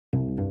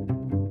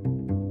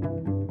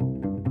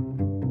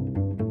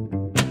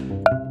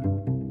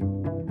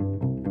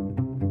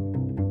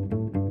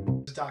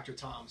Dr.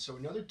 Tom. So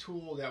another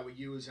tool that we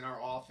use in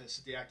our office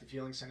at the Active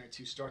Healing Center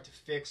to start to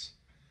fix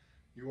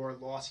your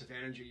loss of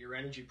energy, your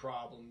energy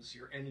problems,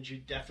 your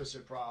energy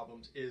deficit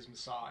problems is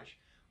massage.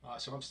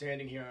 So I'm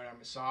standing here in our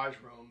massage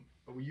room,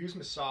 but we use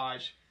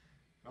massage.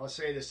 I'll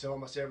say this to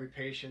almost every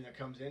patient that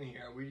comes in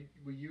here.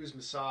 We use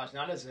massage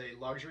not as a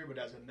luxury, but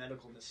as a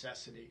medical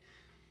necessity.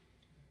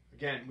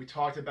 Again, we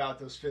talked about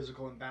those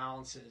physical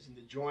imbalances in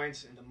the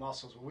joints and the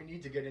muscles. Well, we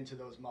need to get into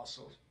those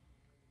muscles.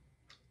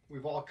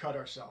 We've all cut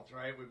ourselves,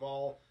 right? We've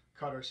all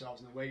cut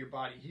ourselves, and the way your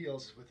body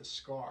heals is with a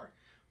scar.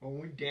 When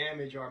we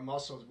damage our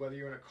muscles, whether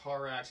you're in a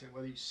car accident,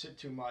 whether you sit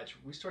too much,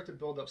 we start to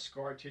build up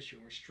scar tissue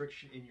and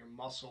restriction in your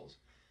muscles.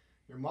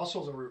 Your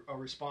muscles are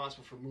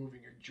responsible for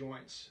moving your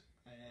joints.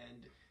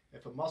 And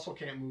if a muscle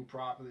can't move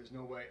properly, there's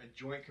no way a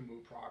joint can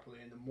move properly.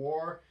 And the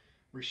more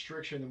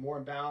restriction, the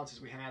more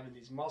imbalances we have in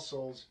these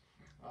muscles,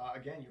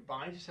 again, your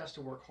body just has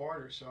to work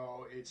harder.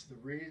 So it's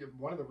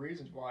one of the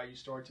reasons why you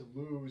start to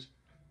lose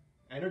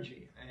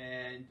energy.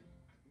 And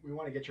we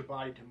want to get your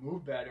body to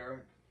move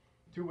better.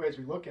 Two ways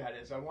we look at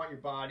it is I want your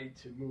body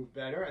to move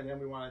better, and then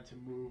we want it to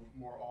move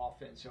more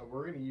often. So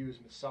we're going to use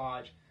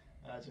massage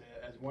as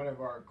one of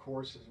our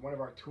courses, one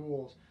of our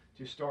tools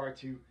to start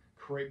to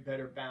create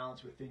better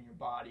balance within your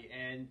body.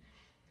 And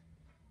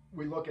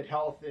we look at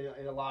health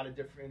in a lot of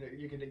different,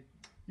 you can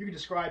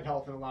describe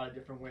health in a lot of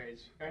different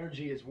ways.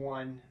 Energy is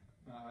one,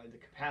 the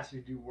capacity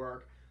to do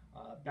work.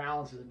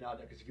 Balance is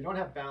another, because if you don't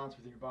have balance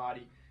within your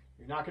body,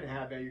 you're not going to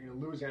have it, you're going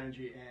to lose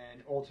energy,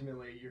 and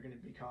ultimately you're going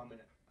to become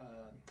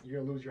you're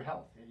going to lose your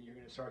health, and you're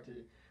going to start to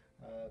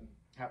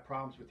have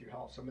problems with your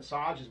health. So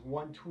massage is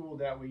one tool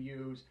that we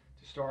use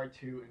to start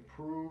to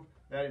improve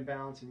that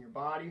imbalance in your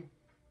body.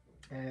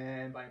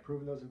 And by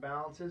improving those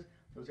imbalances,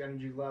 those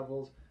energy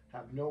levels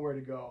have nowhere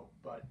to go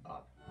but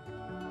up.